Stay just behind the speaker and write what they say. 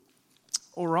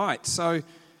All right, so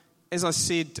as I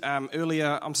said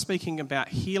earlier, I'm speaking about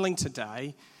healing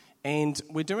today, and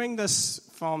we're doing this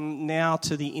from now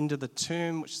to the end of the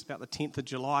term, which is about the 10th of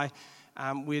July.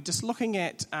 We're just looking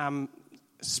at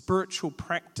spiritual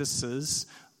practices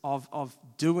of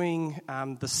doing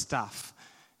the stuff.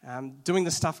 Doing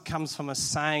the stuff comes from a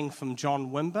saying from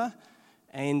John Wimber,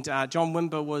 and John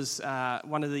Wimber was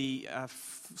one of the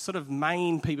sort of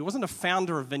main people. He wasn't a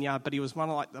founder of Vineyard, but he was one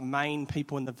of like the main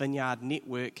people in the Vineyard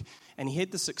network, and he had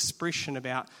this expression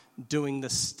about doing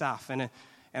this stuff. And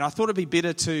I thought it'd be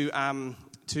better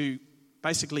to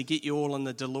basically get you all in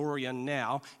the DeLorean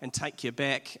now and take you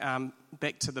back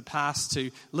to the past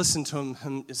to listen to him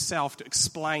himself to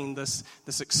explain this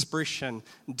expression,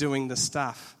 doing the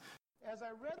stuff. As I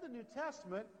read the New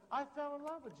Testament, I fell in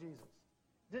love with Jesus.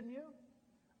 Didn't you?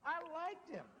 I liked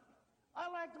him. I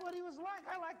liked what he was like.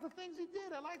 I liked the things he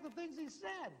did. I liked the things he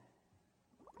said.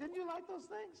 Didn't you like those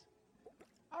things?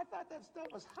 I thought that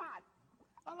stuff was hot.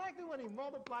 I liked it when he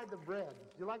multiplied the bread.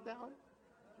 You like that one?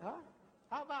 Huh?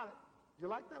 How about it? You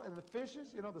like that? And the fishes,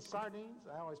 you know, the sardines.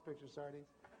 I always picture sardines.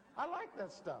 I like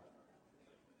that stuff.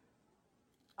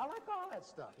 I like all that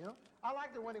stuff, you know. I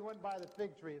liked it when he went by the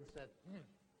fig tree and said,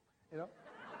 you know,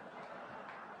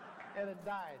 and it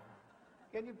died.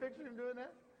 Can you picture him doing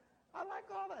that? I like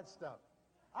all that stuff.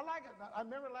 I like it. I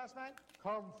remember last night,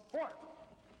 come forth.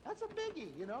 That's a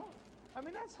biggie, you know. I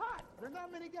mean, that's hot. There's not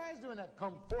many guys doing that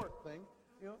come forth thing,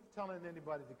 you know, telling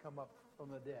anybody to come up from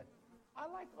the dead.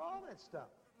 I like all that stuff.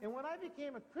 And when I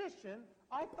became a Christian,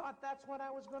 I thought that's what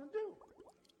I was going to do.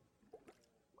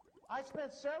 I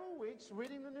spent several weeks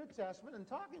reading the New Testament and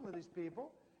talking with these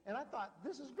people, and I thought,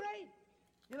 this is great.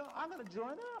 You know, I'm going to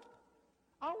join up.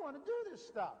 I want to do this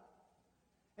stuff.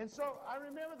 And so I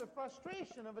remember the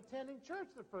frustration of attending church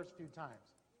the first few times.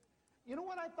 You know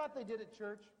what I thought they did at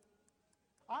church?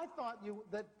 I thought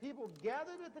that people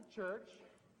gathered at the church,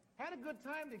 had a good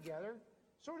time together,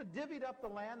 sort of divvied up the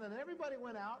land, and then everybody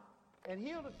went out and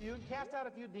healed a few, cast out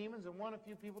a few demons, and won a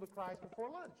few people to Christ before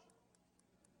lunch.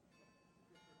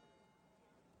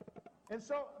 And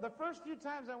so the first few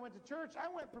times I went to church, I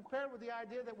went prepared with the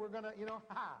idea that we're going to, you know,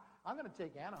 I'm going to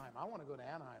take Anaheim. I want to go to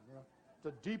Anaheim, you know.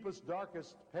 The deepest,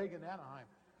 darkest pagan Anaheim.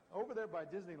 Over there by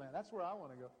Disneyland. That's where I want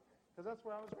to go. Because that's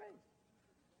where I was raised.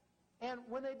 And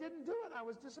when they didn't do it, I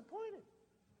was disappointed.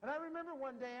 And I remember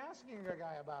one day asking a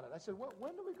guy about it. I said, well,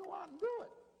 when do we go out and do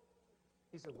it?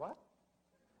 He said, what?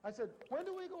 I said, when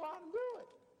do we go out and do it?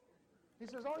 He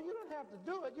says, oh, you don't have to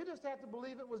do it. You just have to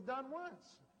believe it was done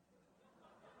once.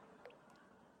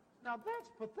 Now, that's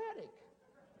pathetic.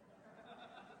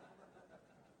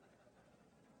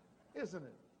 Isn't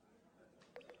it?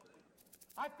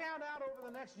 I found out over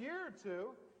the next year or two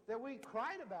that we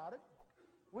cried about it,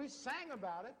 we sang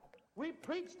about it, we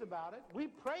preached about it, we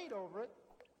prayed over it,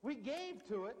 we gave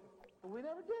to it, but we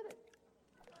never did it.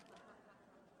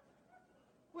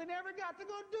 We never got to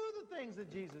go do the things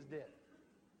that Jesus did.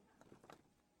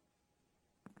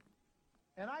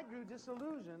 And I grew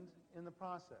disillusioned in the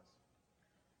process.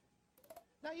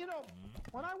 Now, you know,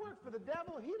 when I worked for the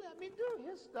devil, he let me do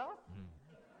his stuff.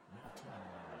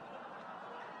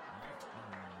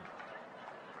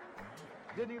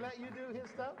 Didn't he let you do his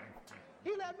stuff?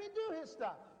 He let me do his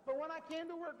stuff. But when I came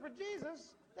to work for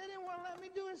Jesus, they didn't want to let me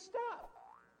do his stuff.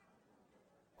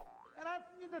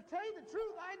 And to tell you the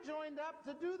truth, I joined up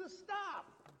to do the stuff.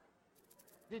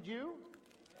 Did you?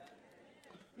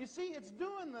 You see, it's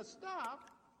doing the stuff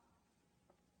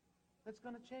that's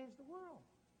going to change the world.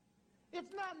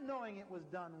 It's not knowing it was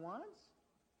done once.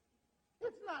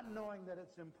 It's not knowing that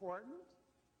it's important.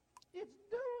 It's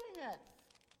doing it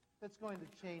that's going to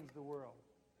change the world.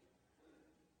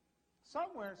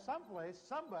 Somewhere, someplace,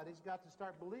 somebody's got to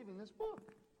start believing this book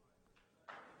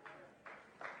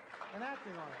and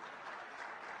acting on it.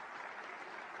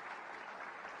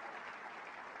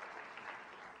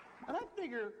 And I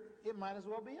figure it might as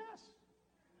well be us.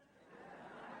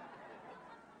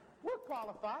 We're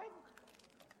qualified,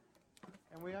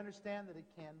 and we understand that it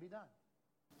can be done.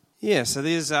 Yeah, so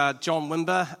there's John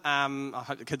Wimber. I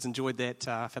hope the kids enjoyed that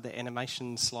for the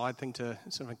animation slide thing to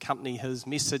sort of accompany his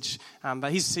message.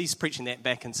 But he's preaching that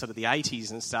back in sort of the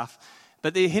 80s and stuff.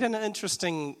 But they had an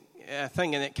interesting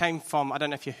thing, and it came from, I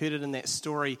don't know if you heard it in that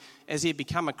story, as he had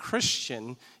become a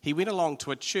Christian, he went along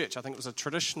to a church, I think it was a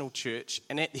traditional church,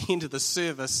 and at the end of the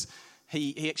service,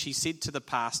 he actually said to the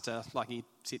pastor, like he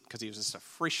said, because he was just a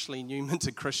freshly new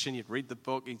minted Christian, he'd read the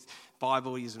book, his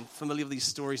Bible, he's familiar with these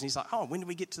stories, and he's like, oh, when do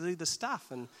we get to do this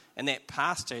stuff? And that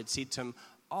pastor had said to him,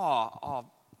 well,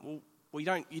 you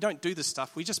don't do this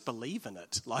stuff, we just believe in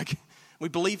it. Like, We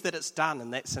believe that it's done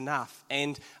and that's enough.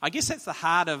 And I guess that's the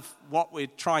heart of what we're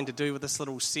trying to do with this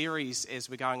little series as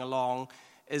we're going along,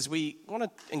 is we want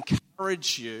to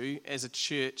encourage you as a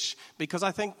church, because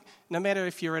I think no matter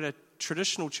if you're at a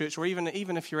traditional church or even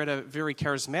if you're at a very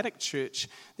charismatic church,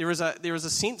 there is a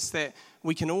sense that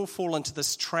we can all fall into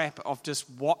this trap of just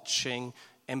watching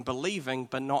and believing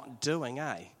but not doing,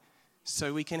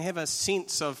 So we can have a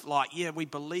sense of we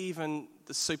believe in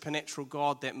the supernatural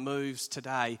God that moves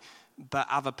today, but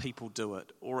other people do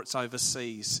it, or it's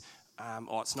overseas,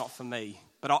 or it's not for me.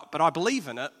 But I believe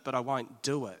in it, but I won't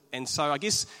do it. And so I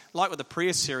guess, like with the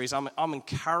prayer series, I'm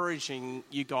encouraging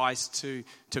you guys to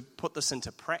put this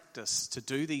into practice, to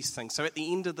do these things. So at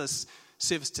the end of this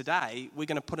service today, we're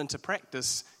going to put into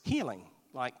practice healing,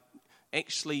 like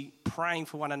actually praying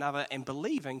for one another and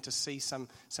believing to see some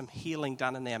healing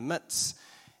done in our midst.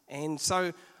 And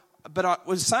so, but I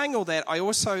was saying all that, I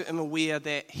also am aware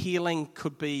that healing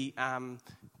could be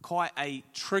quite a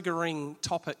triggering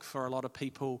topic for a lot of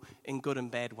people in good and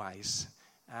bad ways.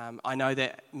 I know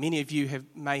that many of you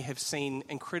may have seen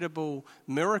incredible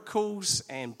miracles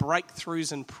and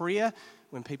breakthroughs in prayer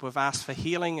when people have asked for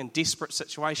healing in desperate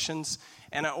situations.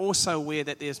 And I'm also aware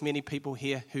that there's many people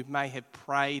here who may have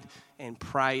prayed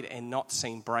and not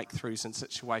seen breakthroughs in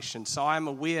situations. So I'm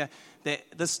aware that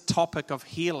this topic of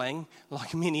healing,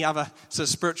 like many other sort of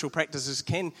spiritual practices,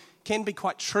 can be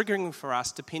quite triggering for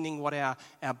us depending what our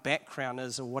background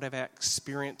is or what our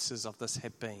experiences of this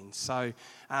have been. So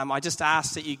I just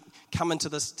ask that you come into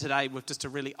this today with just a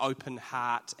really open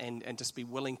heart and just be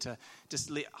willing to just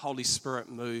let Holy Spirit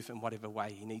move in whatever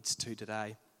way He needs to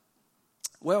today.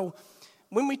 Well,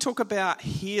 when we talk about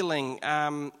healing,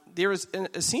 there is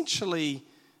essentially,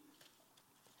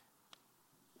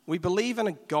 we believe in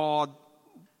a God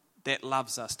that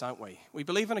loves us, don't we? We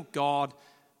believe in a God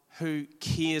who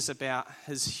cares about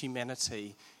His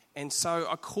humanity. And so,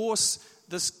 of course,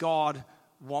 this God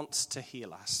wants to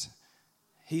heal us.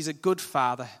 He's a good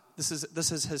Father. This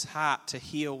is His heart, to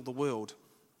heal the world.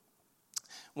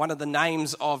 One of the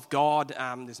names of God,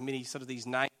 there's many sort of these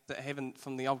names that haven't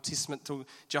from the Old Testament, to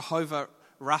Jehovah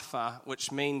Rapha,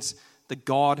 which means the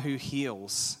God who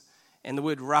heals. And the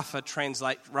word Rapha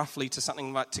translates roughly to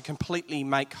something like to completely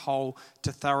make whole,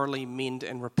 to thoroughly mend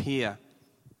and repair.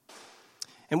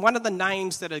 And one of the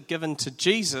names that are given to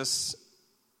Jesus,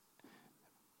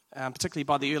 particularly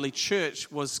by the early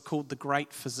church, was called the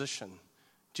Great Physician.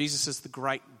 Jesus is the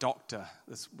great doctor,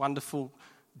 this wonderful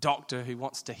doctor who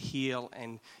wants to heal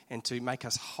and to make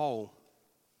us whole.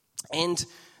 And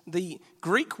the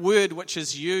Greek word which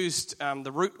is used,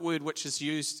 the root word which is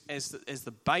used as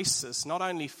the basis, not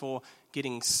only for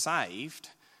getting saved,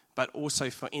 but also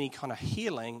for any kind of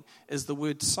healing, is the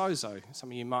word sozo. Some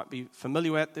of you might be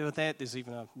familiar with that. There's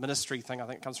even a ministry thing, I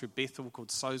think it comes through Bethel, called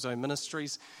Sozo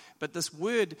Ministries. But this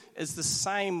word is the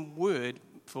same word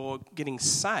for getting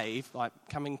saved, like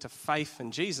coming to faith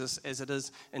in Jesus, as it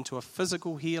is into a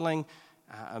physical healing,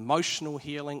 emotional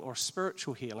healing, or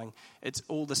spiritual healing. It's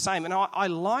all the same. And I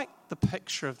like the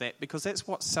picture of that, because that's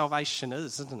what salvation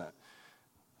is, isn't it?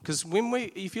 Because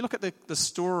if you look at the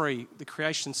story, the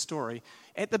creation story,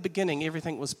 at the beginning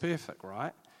everything was perfect,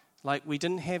 right? Like we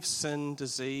didn't have sin,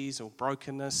 disease, or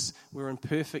brokenness. We were in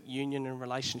perfect union and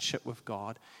relationship with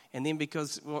God. And then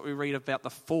because what we read about the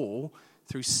fall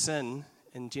through sin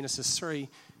in Genesis 3,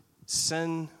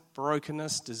 sin,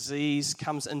 brokenness, disease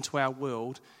comes into our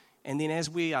world. And then as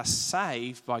we are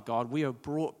saved by God, we are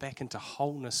brought back into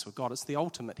wholeness with God. It's the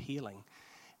ultimate healing.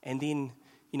 And then,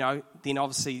 then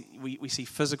obviously we see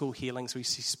physical healings, we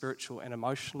see spiritual and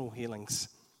emotional healings.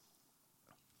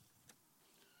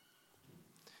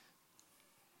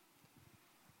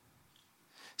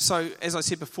 So, as I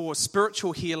said before,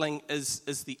 spiritual healing is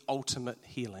the ultimate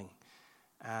healing.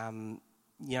 In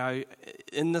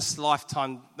this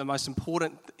lifetime, the most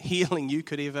important healing you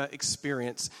could ever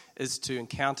experience is to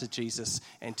encounter Jesus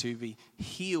and to be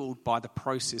healed by the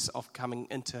process of coming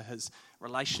into His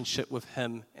relationship with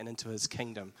Him and into His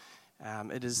kingdom. I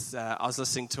was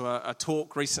listening to a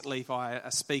talk recently by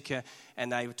a speaker,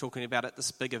 and they were talking about at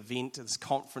this big event, this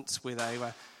conference where they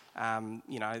were,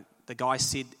 the guy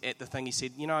said at the thing, he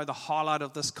said, the highlight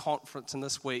of this conference and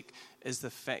this week is the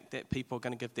fact that people are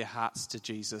going to give their hearts to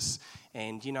Jesus.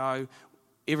 And,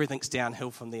 everything's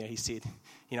downhill from there, he said.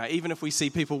 Even if we see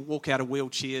people walk out of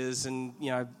wheelchairs and,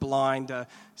 blind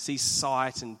see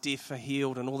sight and deaf are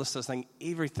healed and all this sort of thing,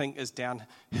 everything is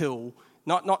downhill.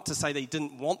 Not to say they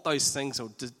didn't want those things or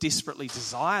desperately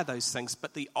desire those things,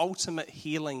 but the ultimate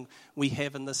healing we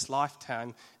have in this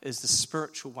lifetime is the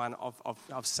spiritual one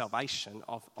of salvation,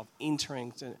 of entering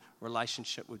into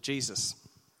relationship with Jesus.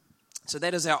 So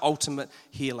that is our ultimate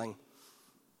healing.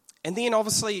 And then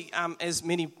obviously,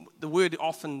 the word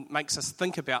often makes us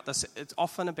think about this, it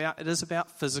is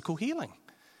about physical healing.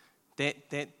 That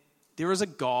there is a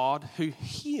God who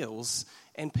heals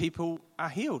and people are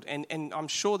healed. And I'm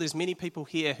sure there's many people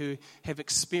here who have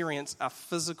experienced a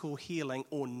physical healing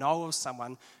or know of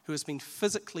someone who has been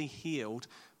physically healed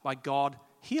by God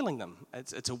healing them.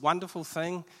 It's a wonderful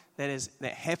thing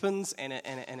that happens, and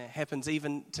it happens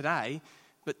even today,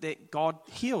 but that God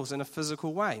heals in a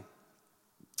physical way.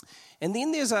 And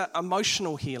then there's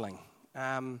emotional healing.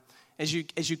 As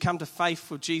you come to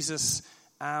faith with Jesus,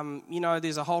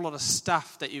 there's a whole lot of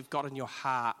stuff that you've got in your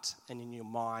heart and in your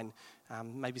mind.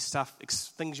 Maybe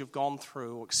things you've gone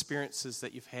through or experiences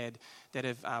that you've had that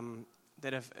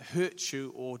have hurt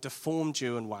you or deformed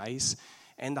you in ways.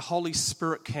 And the Holy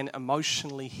Spirit can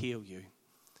emotionally heal you,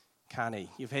 can't He?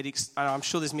 I'm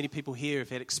sure there's many people here who've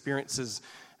had experiences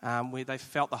where they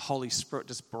felt the Holy Spirit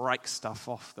just break stuff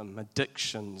off them,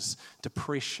 addictions,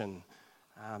 depression,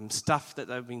 stuff that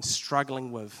they've been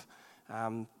struggling with,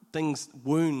 things,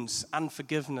 wounds,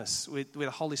 unforgiveness, where the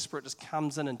Holy Spirit just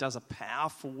comes in and does a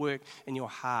powerful work in your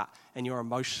heart and you're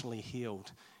emotionally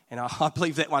healed. And I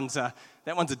believe that one's a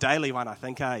daily one, I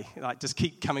think, Like just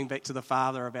keep coming back to the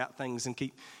Father about things and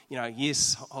keep,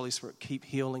 yes, Holy Spirit, keep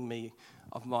healing me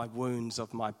of my wounds,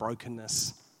 of my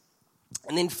brokenness.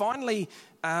 And then finally,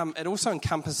 it also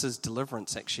encompasses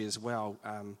deliverance actually as well.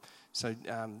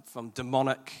 From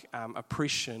demonic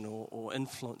oppression or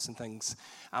influence and things.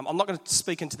 I'm not going to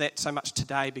speak into that so much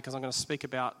today because I'm going to speak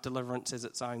about deliverance as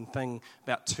its own thing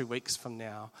about 2 weeks from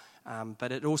now.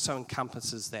 But it also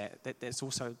encompasses that's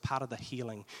also part of the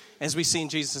healing. As we see in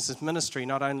Jesus' ministry,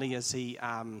 not only is he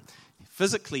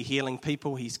physically healing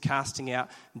people, he's casting out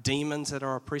demons that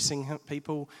are oppressing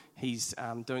people. He's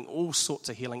doing all sorts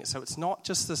of healing. So it's not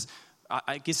just this,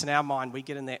 I guess in our mind, we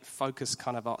get in that focus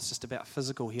kind of, it's just about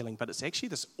physical healing, but it's actually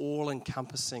this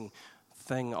all-encompassing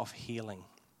thing of healing.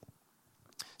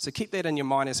 So keep that in your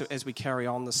mind as we carry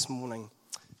on this morning.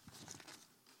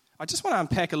 I just want to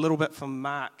unpack a little bit from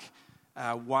Mark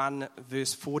 1,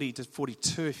 verse 40 to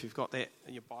 42, if you've got that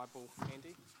in your Bible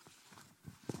handy.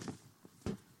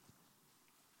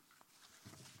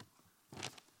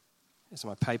 As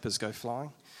my papers go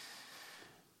flying.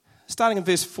 Starting in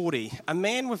verse 40, a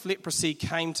man with leprosy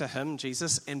came to him,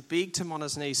 Jesus, and begged him on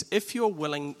his knees, "If you're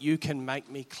willing, you can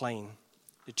make me clean."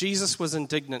 Jesus was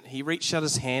indignant. He reached out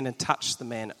his hand and touched the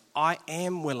man. "I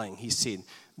am willing," he said,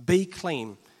 "be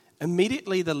clean."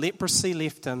 Immediately the leprosy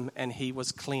left him and he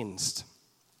was cleansed.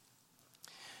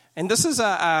 And this is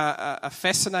a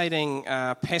fascinating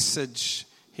passage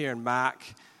here in Mark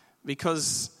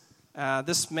because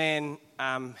this man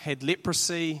had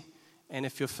leprosy, and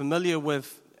if you're familiar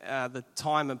with the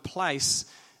time and place,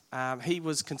 he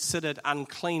was considered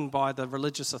unclean by the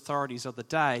religious authorities of the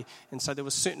day, and so there were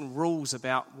certain rules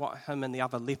about what him and the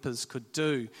other lepers could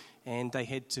do, and they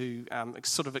had to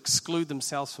sort of exclude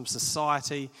themselves from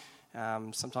society.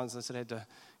 Sometimes they had to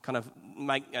kind of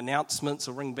make announcements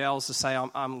or ring bells to say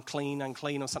I'm clean,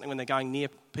 unclean, or something when they're going near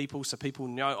people, so people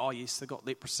know, oh yes, they've got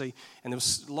leprosy. And there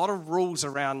was a lot of rules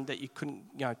around that you couldn't,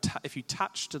 if you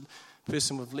touched a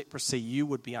person with leprosy, you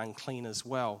would be unclean as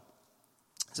well.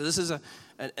 So this is an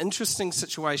interesting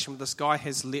situation where this guy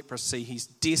has leprosy. He's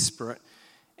desperate,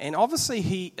 and obviously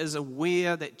he is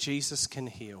aware that Jesus can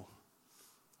heal.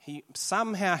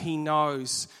 Somehow he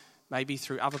knows, maybe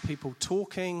through other people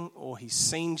talking, or he's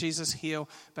seen Jesus heal,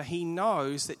 but he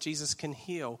knows that Jesus can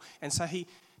heal. And so he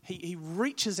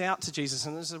reaches out to Jesus,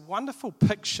 and there's a wonderful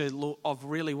picture of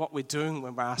really what we're doing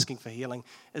when we're asking for healing,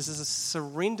 is there's a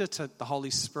surrender to the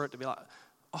Holy Spirit to be like,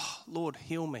 oh, Lord,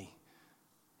 heal me.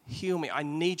 Heal me. I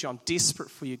need you. I'm desperate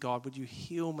for you, God. Would you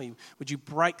heal me? Would you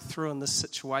break through in this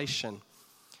situation?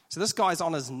 So this guy's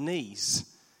on his knees.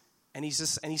 And he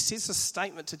says a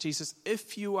statement to Jesus,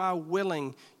 "If you are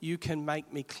willing, you can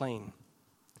make me clean."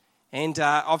 And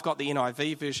I've got the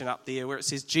NIV version up there where it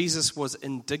says Jesus was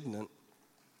indignant.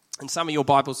 And some of your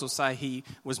Bibles will say he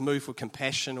was moved with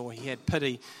compassion or he had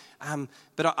pity.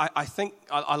 But I think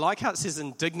I like how it says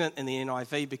indignant in the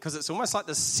NIV because it's almost like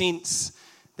the sense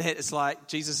that it's like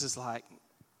Jesus is like,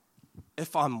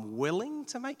 if I'm willing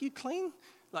to make you clean,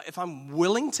 like if I'm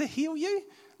willing to heal you,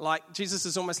 like Jesus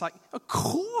is almost like, of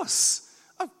course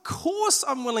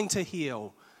I'm willing to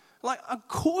heal. Like, of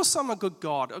course I'm a good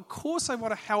God. Of course I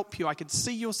want to help you. I can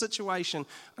see your situation.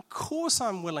 Of course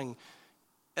I'm willing.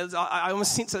 I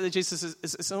almost sense that Jesus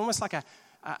is almost like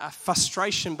a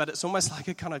frustration, but it's almost like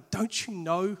a kind of, don't you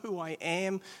know who I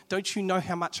am? Don't you know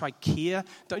how much I care?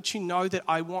 Don't you know that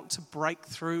I want to break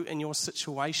through in your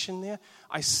situation there?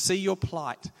 I see your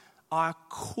plight. Of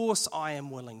course I am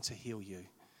willing to heal you.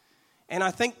 And I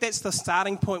think that's the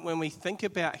starting point when we think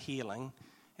about healing.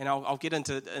 And I'll get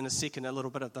into in a second a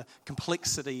little bit of the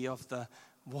complexity of the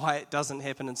why it doesn't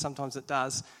happen and sometimes it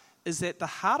does, is that the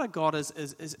heart of God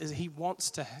is He wants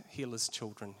to heal His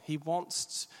children.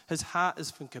 His heart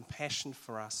is for compassion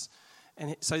for us.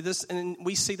 And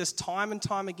we see this time and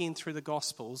time again through the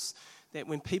Gospels, that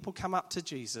when people come up to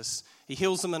Jesus, He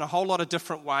heals them in a whole lot of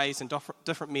different ways and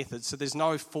different methods. So there's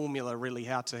no formula really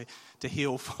how to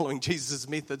heal following Jesus'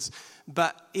 methods.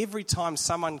 But every time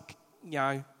someone,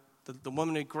 the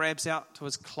woman who grabs out to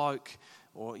his cloak,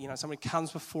 or somebody comes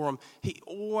before Him, He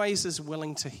always is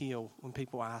willing to heal when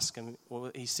people ask Him or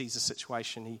He sees a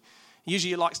situation. He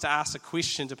usually likes to ask a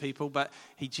question to people, but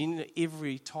He genuinely,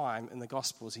 every time in the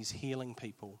Gospels, He's healing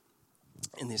people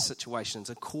in their situations.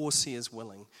 Of course He is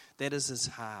willing. That is His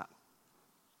heart.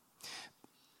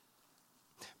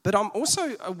 But I'm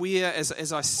also aware,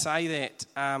 as I say that,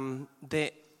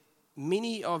 that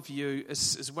many of you,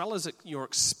 as well as your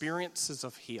experiences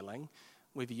of healing,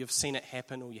 whether you've seen it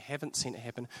happen or you haven't seen it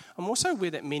happen, I'm also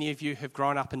aware that many of you have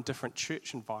grown up in different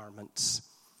church environments.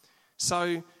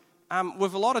 So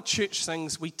with a lot of church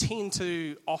things, we tend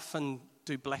to often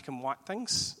do black and white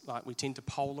things. Like we tend to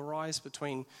polarize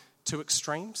between two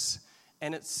extremes.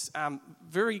 And it's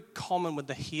very common with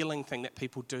the healing thing that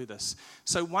people do this.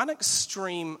 So one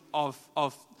extreme of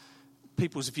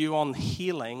people's view on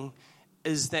healing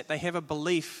is that they have a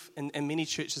belief in many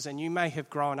churches, and you may have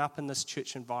grown up in this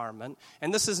church environment,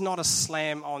 and this is not a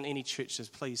slam on any churches,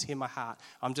 please hear my heart,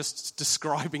 I'm just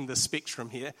describing the spectrum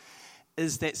here,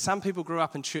 is that some people grew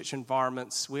up in church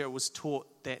environments where it was taught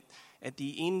that at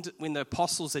the end, when the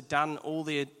apostles had done all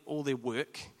their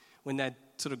work, when they'd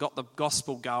sort of got the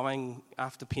gospel going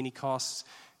after Pentecost,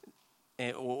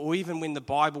 or even when the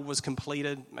Bible was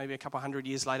completed, maybe a couple hundred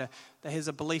years later, there is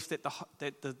a belief that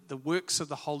the works of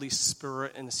the Holy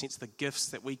Spirit, in a sense, the gifts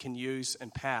that we can use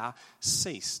in power,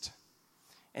 ceased.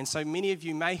 And so many of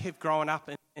you may have grown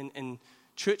up in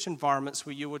church environments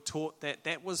where you were taught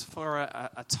that was for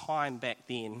a time back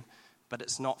then, but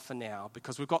it's not for now,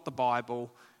 because we've got the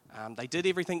Bible. They did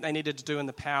everything they needed to do in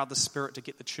the power of the Spirit to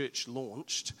get the church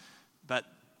launched, but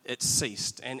it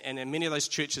ceased. And in many of those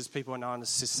churches, people are known as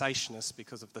cessationists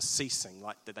because of the ceasing,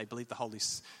 like that they believe the Holy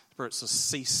Spirit sort of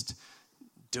ceased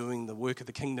doing the work of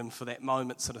the kingdom for that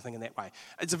moment, sort of thing, in that way.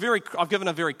 I've given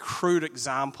a very crude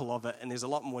example of it, and there's a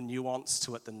lot more nuance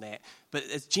to it than that.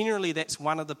 But generally, that's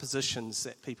one of the positions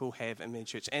that people have in many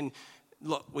churches. And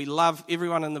look, we love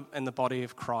everyone in the body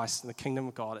of Christ and the kingdom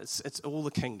of God. It's all the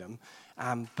kingdom.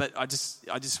 But I just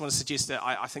want to suggest that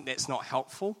I think that's not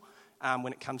helpful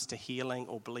when it comes to healing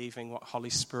or believing what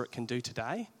Holy Spirit can do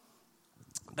today.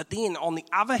 But then, on the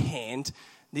other hand,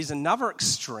 there's another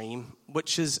extreme,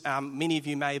 which is many of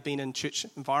you may have been in church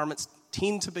environments,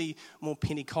 tend to be more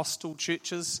Pentecostal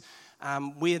churches,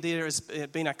 where there has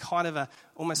been a kind of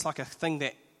almost like a thing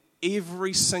that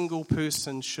every single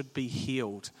person should be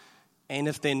healed. And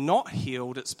if they're not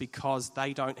healed, it's because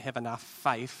they don't have enough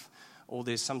faith, or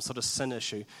there's some sort of sin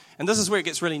issue. And this is where it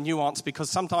gets really nuanced,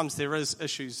 because sometimes there is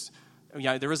issues.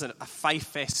 There is a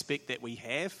faith aspect that we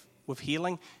have with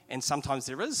healing, and sometimes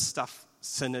there is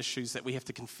sin issues that we have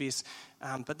to confess.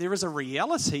 But there is a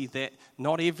reality that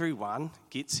not everyone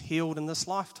gets healed in this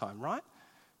lifetime, right?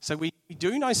 So we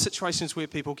do know situations where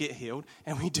people get healed,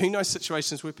 and we do know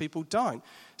situations where people don't.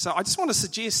 So I just want to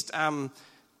suggest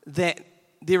that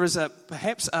there is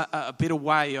perhaps a better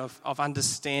way of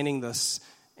understanding this,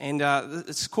 and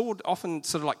it's called often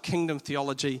sort of like kingdom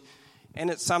theology. And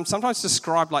it's sometimes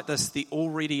described like this: the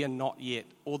already and not yet,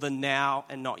 or the now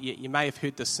and not yet. You may have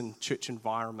heard this in church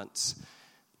environments.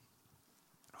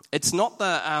 It's not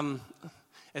the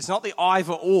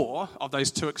either or of those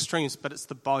two extremes, but it's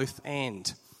the both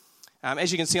and.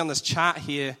 As you can see on this chart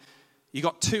here, you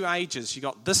got two ages. You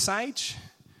got this age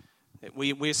that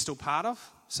we're still part of.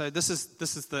 So this is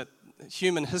the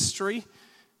human history,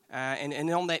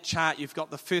 and on that chart you've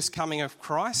got the first coming of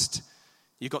Christ.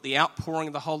 You've got the outpouring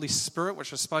of the Holy Spirit,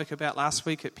 which I spoke about last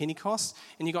week at Pentecost,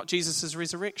 and you've got Jesus'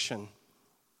 resurrection.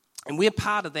 And we're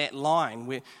part of that line.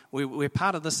 We're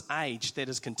part of this age that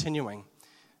is continuing.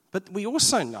 But we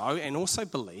also know and also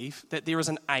believe that there is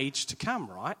an age to come,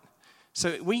 right?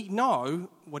 So we know,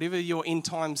 whatever your end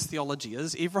times theology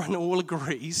is, everyone all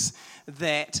agrees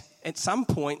that at some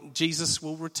point Jesus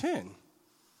will return.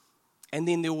 And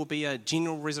then there will be a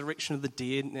general resurrection of the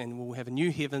dead, and we'll have a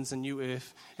new heavens and new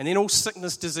earth. And then all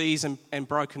sickness, disease, and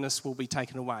brokenness will be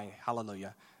taken away.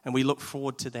 Hallelujah. And we look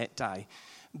forward to that day.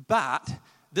 But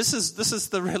this is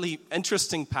the really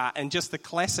interesting part, and just the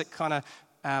classic kind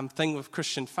of thing with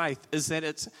Christian faith, is that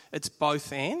it's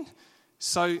both and.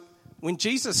 So when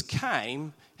Jesus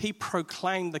came, he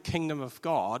proclaimed the kingdom of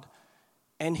God,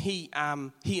 and he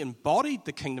embodied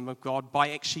the kingdom of God by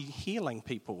actually healing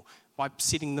people, by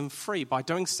setting them free, by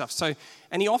doing stuff. So,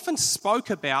 and he often spoke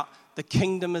about the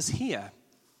kingdom is here.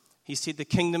 He said the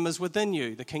kingdom is within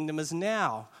you, the kingdom is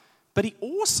now. But he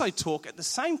also talked, at the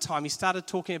same time, he started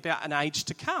talking about an age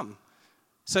to come.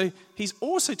 So he's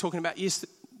also talking about, yes,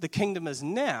 the kingdom is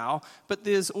now, but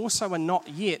there's also a not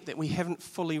yet that we haven't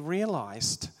fully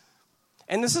realized.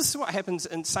 And this is what happens,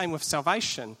 and same with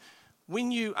salvation.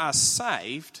 When you are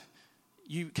saved,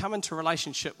 you come into a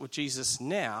relationship with Jesus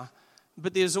now,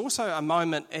 but there's also a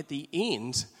moment at the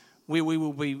end where we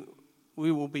will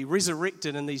be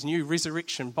resurrected in these new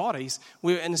resurrection bodies,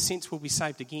 where in a sense we'll be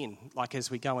saved again, like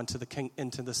as we go into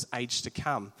this age to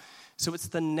come. So it's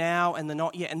the now and the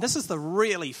not yet. And this is the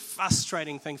really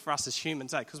frustrating thing for us as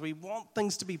humans, because we want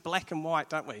things to be black and white,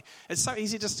 don't we? It's so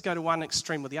easy just to go to one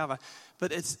extreme or the other,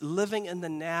 but it's living in the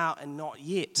now and not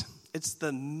yet. It's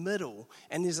the middle,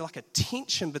 and there's like a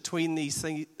tension between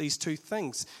these two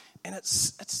things. And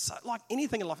it's so, like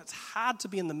anything in life, it's hard to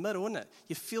be in the middle, isn't it?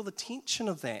 You feel the tension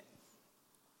of that.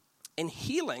 And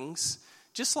healings,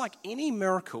 just like any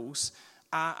miracles,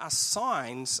 are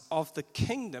signs of the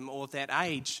kingdom or that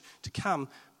age to come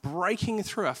breaking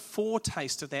through, a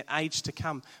foretaste of that age to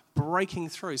come breaking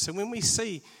through. So when we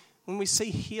see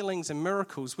healings and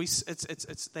miracles, it's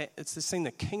the thing,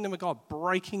 the kingdom of God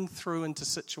breaking through into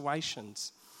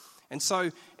situations. And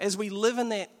so as we live in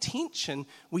that tension,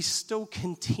 we still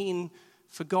contend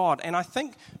for God. And I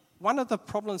think one of the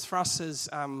problems for us is,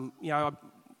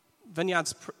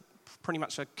 Vineyard's pretty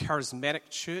much a charismatic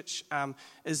church,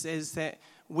 is that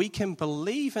we can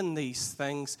believe in these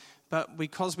things, but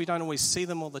because we don't always see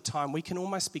them all the time, we can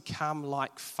almost become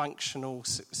like functional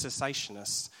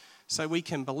cessationists. So we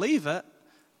can believe it,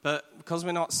 but because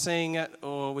we're not seeing it,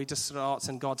 or we just sort of, it's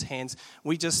in God's hands,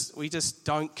 we just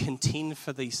don't contend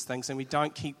for these things, and we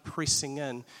don't keep pressing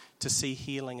in to see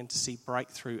healing and to see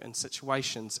breakthrough in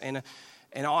situations. And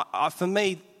I, for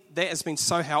me, that has been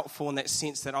so helpful in that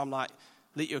sense that I'm like,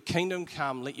 let your kingdom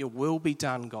come, let your will be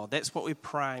done, God. That's what we're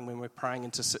praying when we're praying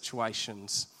into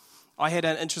situations. I had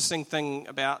an interesting thing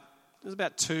it was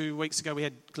about 2 weeks ago, we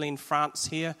had Glenn France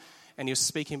here, and he was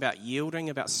speaking about yielding,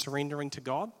 about surrendering to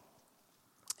God.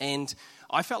 And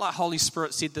I felt like Holy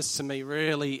Spirit said this to me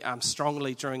really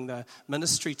strongly during the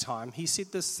ministry time. He said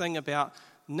this thing about,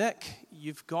 Nick,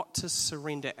 you've got to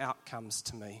surrender outcomes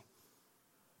to me.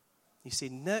 He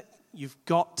said, Nick, you've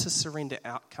got to surrender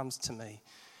outcomes to me.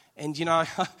 And, I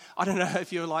don't know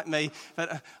if you're like me,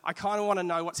 but I kind of want to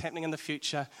know what's happening in the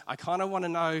future. I kind of want to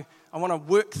know, I want to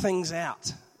work things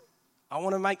out. I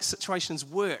want to make situations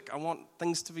work. I want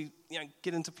things to be,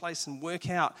 get into place and work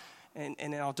out.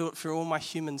 And I'll do it through all my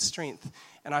human strength.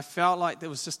 And I felt like there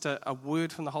was just a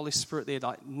word from the Holy Spirit there,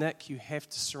 like, Nick, you have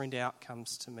to surrender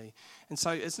outcomes to me. And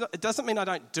so it doesn't mean I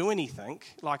don't do anything.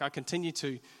 Like I continue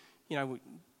to,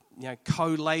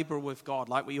 co-labor with God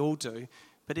like we all do.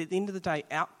 But at the end of the day,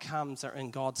 outcomes are in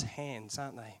God's hands,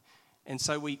 aren't they? And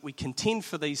so we contend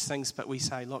for these things, but we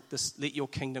say, look, let your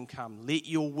kingdom come. Let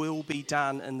your will be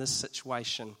done in this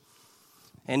situation.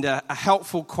 And a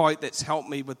helpful quote that's helped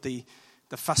me with the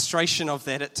frustration of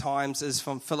that at times is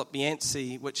from Philip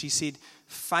Yancey, which he said,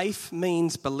 faith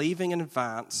means believing in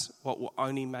advance what will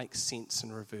only make sense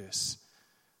in reverse.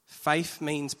 Faith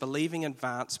means believing in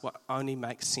advance what only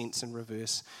makes sense in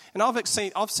reverse. And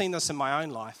I've seen this in my own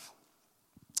life.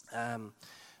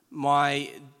 My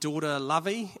daughter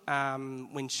Lovey,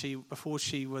 before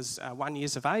she was 1 year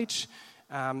of age,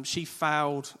 she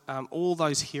failed all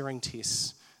those hearing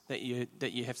tests that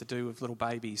you have to do with little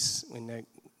babies when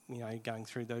they're going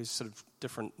through those sort of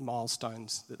different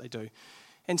milestones that they do.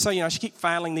 And so she kept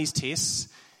failing these tests,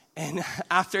 and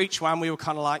after each one we were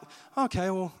kind of like, okay,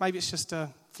 well maybe it's just a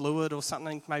fluid or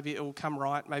something, maybe it will come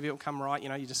right,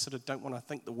 you just sort of don't want to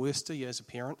think the worst of you as a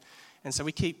parent. And so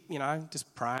we keep,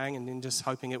 just praying and then just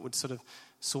hoping it would sort of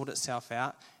sort itself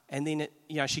out. And then,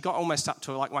 she got almost up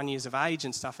to like 1 year of age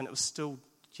and stuff, and it was still,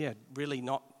 really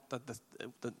not,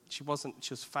 she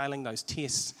was failing those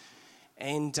tests.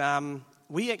 And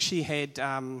we actually had,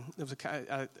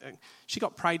 she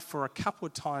got prayed for a couple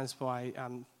of times by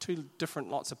two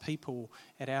different lots of people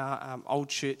at our old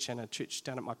church and a church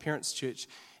down at my parents' church,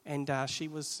 and she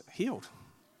was healed.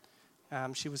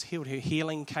 She was healed. Her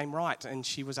healing came right, and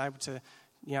she was able to,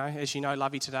 as you know,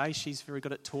 Lovey today, she's very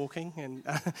good at talking, and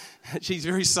she's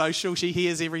very social. She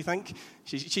hears everything.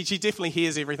 She definitely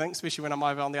hears everything, especially when I'm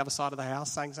over on the other side of the house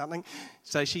saying something.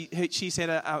 So she's had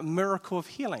a miracle of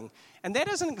healing. And that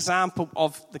is an example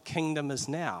of the kingdom is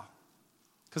now.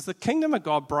 Because the kingdom of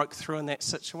God broke through in that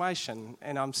situation,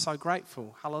 and I'm so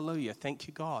grateful. Hallelujah. Thank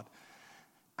you, God.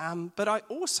 But I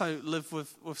also live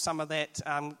with some of that,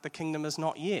 the kingdom is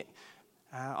not yet.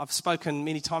 I've spoken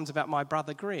many times about my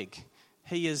brother Greg.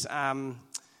 He is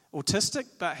autistic,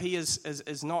 but he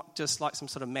is not just like some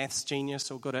sort of maths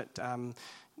genius or good at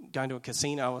going to a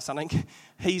casino or something.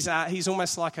 He's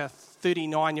almost like a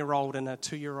 39-year-old in a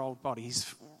 2-year-old body. He's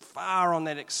far on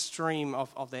that extreme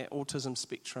of that autism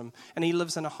spectrum, and he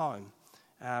lives in a home.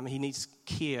 He needs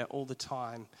care all the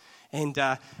time. And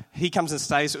he comes and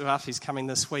stays with us. He's coming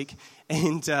this week.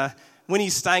 And when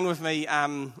he's staying with me,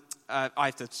 I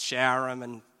have to shower him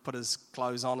and put his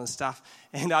clothes on and stuff.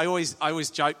 And I always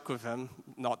joke with him,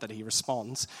 not that he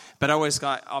responds, but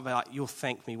I'll be like, you'll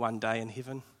thank me one day in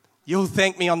heaven. You'll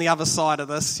thank me on the other side of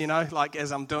this, like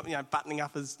as I'm doing, buttoning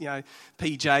up his,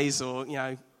 PJs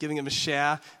or, giving him a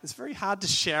shower. It's very hard to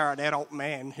shower an adult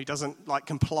man who doesn't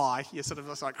comply. You're sort of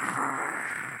just like,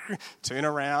 turn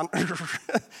around.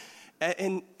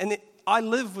 And I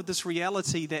live with this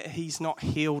reality that he's not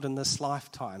healed in this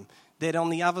lifetime. That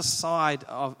on the other side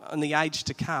in the age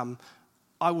to come,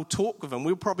 I will talk with him.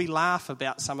 We'll probably laugh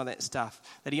about some of that stuff.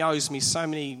 That he owes me so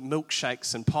many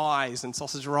milkshakes and pies and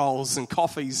sausage rolls and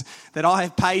coffees that I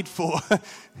have paid for.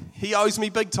 He owes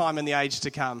me big time in the age to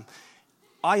come.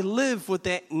 I live with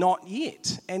that not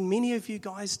yet. And many of you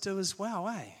guys do as well,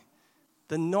 eh?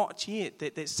 The not yet.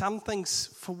 That some things,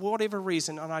 for whatever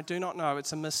reason, and I do not know,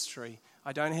 it's a mystery.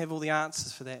 I don't have all the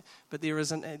answers for that. But there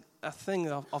is a thing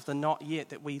of the not yet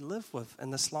that we live with in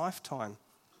this lifetime.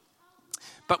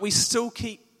 But we still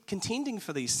keep contending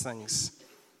for these things.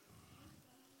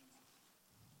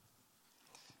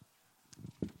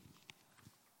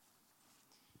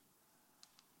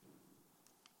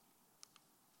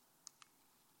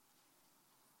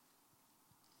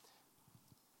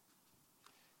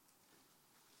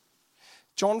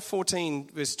 John 14,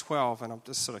 verse 12, and I'm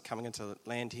just sort of coming into the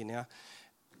land here now.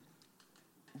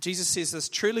 Jesus says this,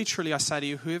 "Truly, truly, I say to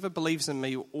you, whoever believes in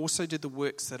me will also do the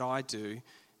works that I do,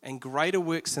 and greater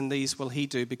works than these will he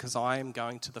do, because I am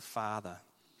going to the Father."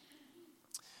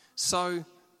 So,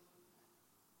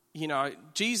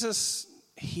 Jesus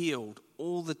healed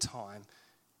all the time.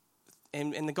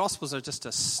 And the Gospels are just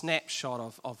a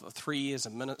snapshot of 3 years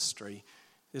of ministry.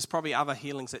 There's probably other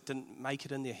healings that didn't make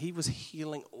it in there. He was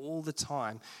healing all the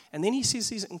time. And then he says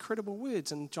these incredible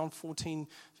words in John 14,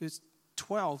 verse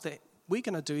 12, that we're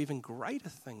going to do even greater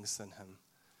things than him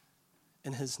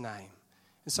in his name.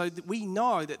 And so we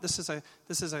know that this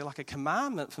is like a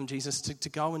commandment from Jesus to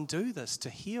go and do this, to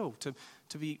heal, to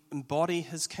embody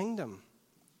his kingdom.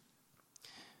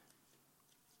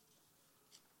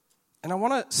 And I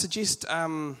want to suggest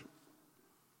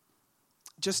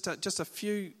just a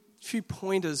few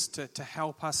pointers to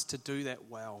help us to do that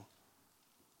well.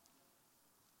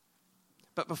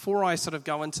 But before I sort of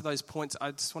go into those points,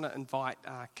 I just want to invite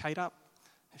Kate up,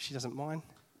 if she doesn't mind.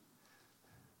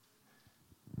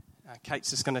 Kate's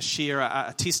just going to share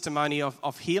a testimony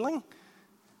of healing,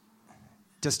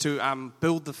 just to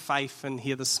build the faith in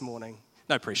here this morning.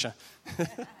 No pressure.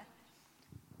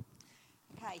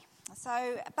 Okay,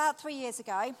 so about 3 years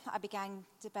ago, I began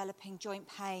developing joint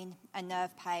pain and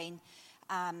nerve pain.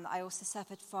 I also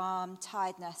suffered from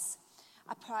tiredness.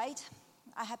 I prayed.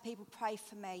 I had people pray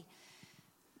for me.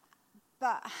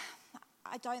 But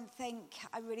I don't think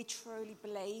I really truly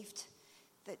believed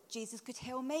that Jesus could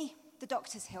heal me. The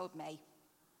doctors healed me.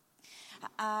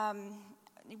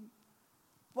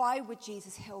 Why would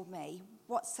Jesus heal me?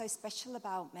 What's so special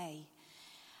about me?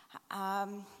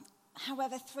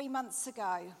 However, 3 months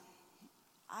ago,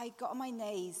 I got on my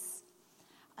knees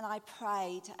and I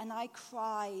prayed and I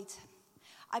cried.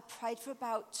 I prayed for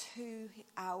about 2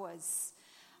 hours.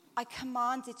 I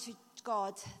commanded to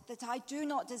God that I do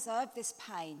not deserve this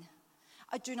pain.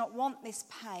 I do not want this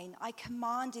pain. I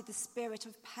commanded the spirit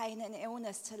of pain and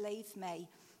illness to leave me.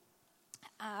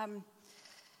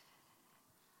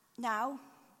 Now,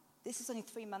 this is only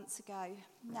 3 months ago.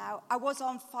 Now, I was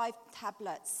on 5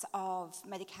 tablets of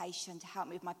medication to help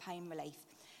me with my pain relief.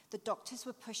 The doctors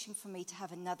were pushing for me to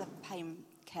have another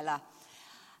painkiller.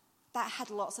 That had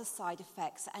lots of side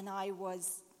effects, and I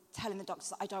was telling the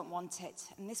doctors I don't want it.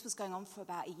 And this was going on for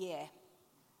about a year.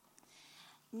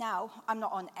 Now, I'm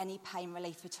not on any pain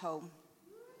relief at all.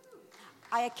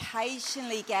 I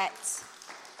occasionally get,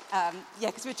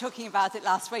 because we were talking about it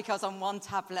last week, I was on 1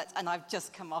 tablet and I've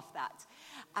just come off that.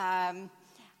 I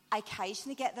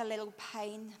occasionally get the little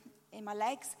pain in my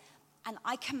legs, and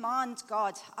I command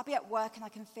God. I'll be at work and I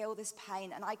can feel this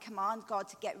pain, and I command God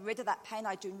to get rid of that pain.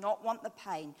 I do not want the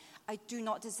pain. I do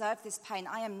not deserve this pain.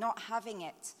 I am not having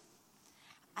it.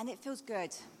 And it feels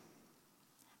good.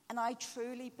 And I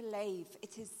truly believe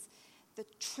it is the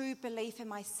true belief in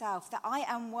myself that I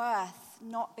am worth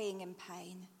not being in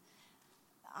pain.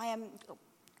 I am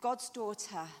God's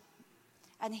daughter,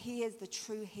 and he is the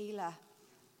true healer.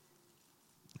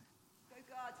 Go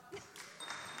God.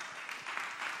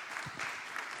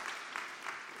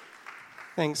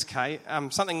 Thanks, Kate.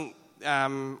 Something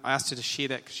I asked her to share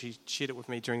that because she shared it with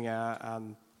me during our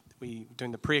we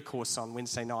doing the prayer course on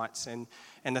Wednesday nights, and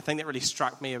the thing that really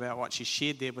struck me about what she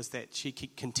shared there was that she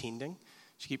kept contending,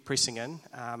 she kept pressing in.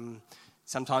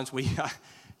 Sometimes we,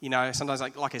 sometimes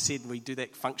like I said, we do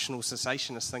that functional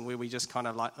cessationist thing where we just kind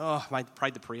of like, oh, I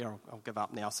prayed the prayer, I'll give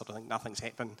up now, sort of thing. Nothing's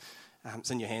happened.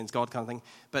 It's in your hands, God, kind of thing.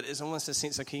 But it's almost a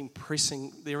sense of keep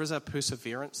pressing. There is a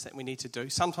perseverance that we need to do.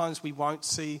 Sometimes we won't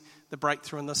see the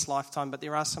breakthrough in this lifetime, but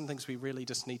there are some things we really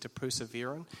just need to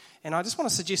persevere in. And I just want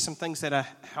to suggest some things that are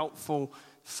helpful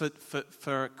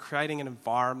for creating an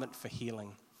environment for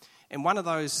healing. And one of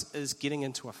those is getting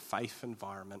into a faith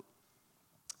environment.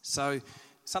 So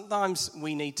sometimes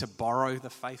we need to borrow the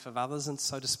faith of others, and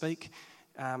so to speak.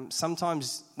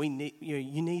 Sometimes we need,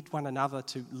 you need one another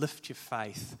to lift your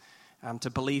faith.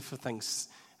 To believe for things.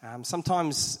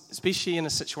 Sometimes, especially in a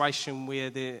situation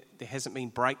where there hasn't been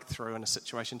breakthrough in a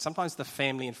situation, sometimes the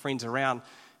family and friends around,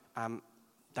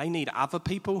 they need other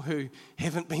people who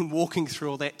haven't been walking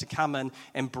through all that to come in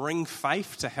and bring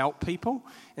faith to help people.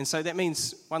 And so that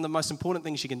means one of the most important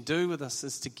things you can do with this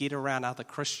is to get around other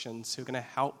Christians who are going to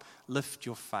help lift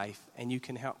your faith, and you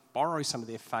can help borrow some of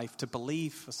their faith to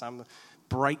believe for some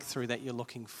breakthrough that you're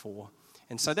looking for.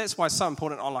 And so that's why it's so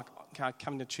important on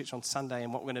coming to church on Sunday,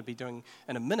 and what we're going to be doing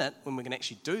in a minute when we're going to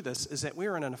actually do this is that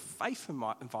we're in a faith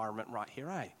environment right here,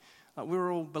 eh? Like we're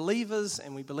all believers,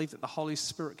 and we believe that the Holy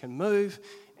Spirit can move,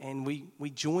 and we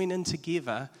join in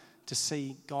together to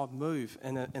see God move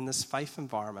in this faith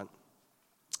environment.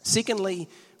 Secondly,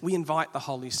 we invite the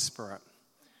Holy Spirit.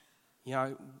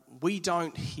 We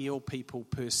don't heal people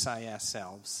per se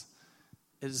ourselves.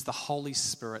 It is the Holy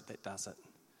Spirit that does it.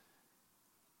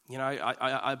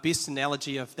 A best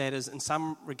analogy of that is, in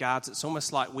some regards, it's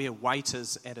almost like we're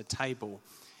waiters at a table,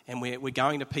 and we're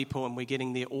going to people and we're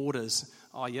getting their orders.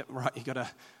 Oh, yep, right, you've got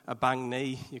a bung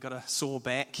knee, you've got a sore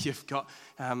back, you've got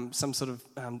some sort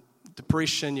of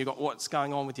depression, you've got what's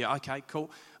going on with you. Okay, cool,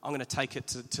 I'm going to take it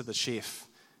to the chef.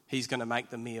 He's going to make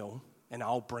the meal, and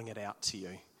I'll bring it out to you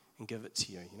and give it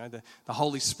to you. The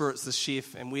Holy Spirit's the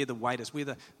chef, and we're the waiters. We're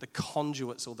the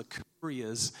conduits or the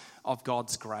couriers of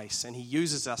God's grace, and he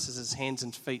uses us as his hands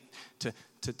and feet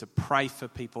to pray for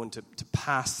people and to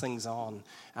pass things on.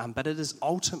 But it is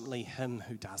ultimately him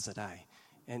who does it,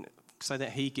 and so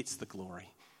that he gets the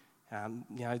glory.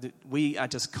 We are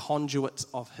just conduits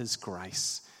of his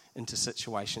grace into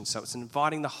situations. So it's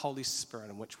inviting the Holy Spirit,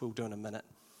 in which we'll do in a minute.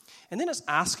 And then it's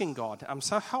asking God.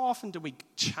 So how often do we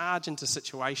charge into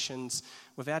situations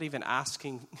without even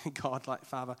asking God, like,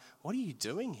 Father, what are you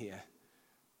doing here?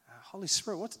 Holy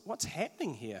Spirit, what's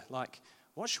happening here? Like,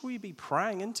 what should we be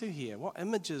praying into here? What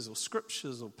images or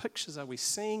scriptures or pictures are we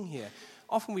seeing here?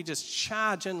 Often we just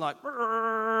charge in like,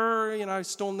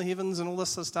 storm the heavens and all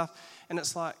this sort of stuff. And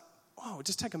it's like, wow,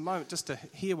 just take a moment just to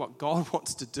hear what God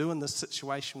wants to do in this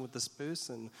situation with this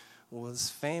person or this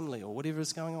family or whatever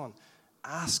is going on.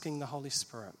 Asking the Holy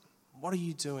Spirit, what are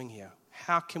you doing here?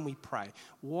 How can we pray?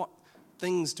 What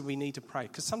things do we need to pray?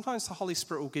 Because sometimes the Holy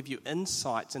Spirit will give you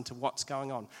insights into what's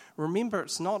going on. Remember,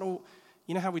 it's not all,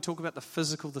 how we talk about the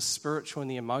physical, the spiritual,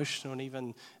 and the emotional, and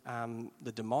even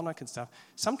the demonic and stuff.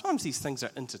 Sometimes these things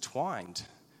are intertwined.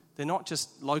 They're not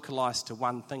just localized to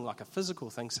one thing like a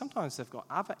physical thing. Sometimes they've got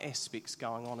other aspects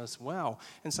going on as well.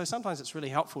 And so sometimes it's really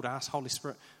helpful to ask Holy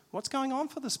Spirit, what's going on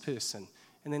for this person?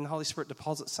 And then the Holy Spirit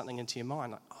deposits something into your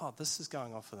mind, like, oh, this is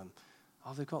going on for them.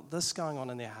 Oh, they've got this going on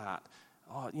in their heart.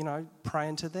 Oh, pray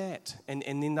into that. And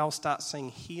then they'll start seeing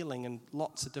healing in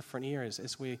lots of different areas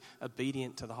as we're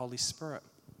obedient to the Holy Spirit.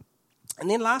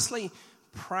 And then lastly,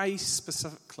 pray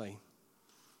specifically.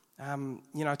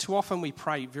 Too often we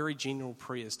pray very general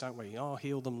prayers, don't we? Oh,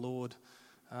 heal them, Lord.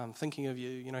 Thinking of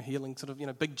you, healing, sort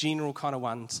of, big general kind of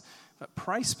ones. But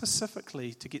pray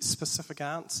specifically to get specific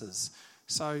answers.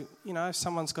 So, if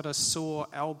someone's got a sore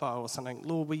elbow or something,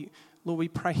 Lord, we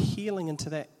pray healing into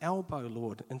that elbow,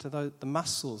 Lord, into the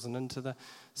muscles and into the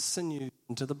sinew,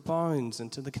 into the bones,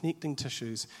 into the connecting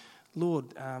tissues. Lord,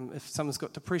 if someone's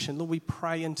got depression, Lord, we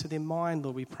pray into their mind.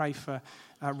 Lord, we pray for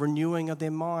renewing of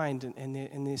their mind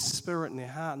and their spirit and their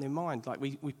heart and their mind. Like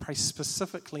we pray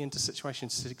specifically into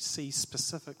situations to see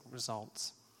specific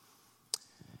results.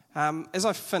 As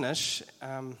I finish,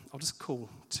 I'll just call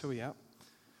Tui up.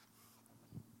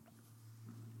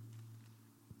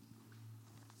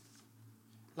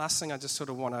 Last thing I just sort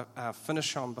of want to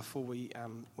finish on before we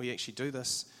actually do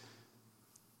this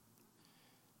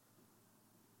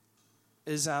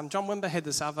is John Wimber had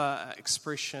this other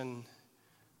expression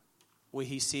where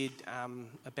he said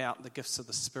about the gifts of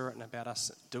the Spirit and about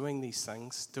us doing these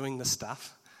things, doing the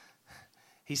stuff.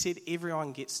 He said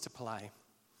everyone gets to play.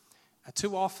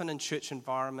 Too often in church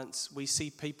environments, we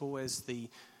see people as the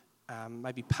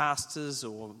maybe pastors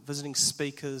or visiting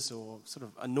speakers or sort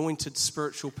of anointed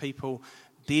spiritual people.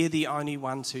 They're the only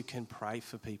ones who can pray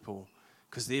for people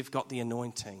because they've got the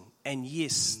anointing. And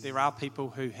yes, there are people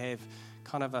who have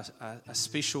kind of a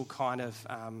special kind of,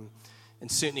 in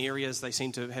certain areas they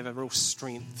seem to have a real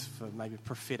strength for maybe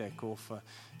prophetic, or for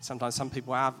sometimes some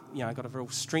people are, got a real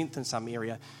strength in some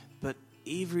area. But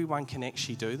everyone can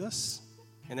actually do this.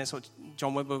 And that's what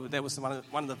John Wimber, that was one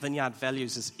of the Vineyard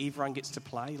values, is everyone gets to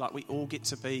play. Like, we all get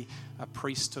to be a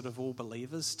priesthood of all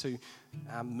believers to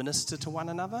minister to one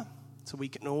another. So we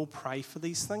can all pray for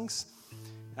these things.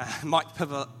 Mike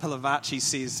Pilavachi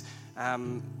says,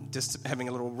 just having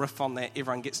a little riff on that,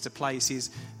 everyone gets to play, he says,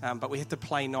 but we have to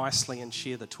play nicely and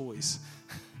share the toys.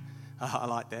 I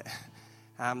like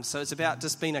that. So it's about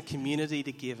just being a community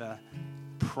together,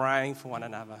 praying for one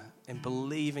another and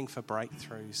believing for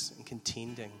breakthroughs and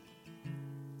contending.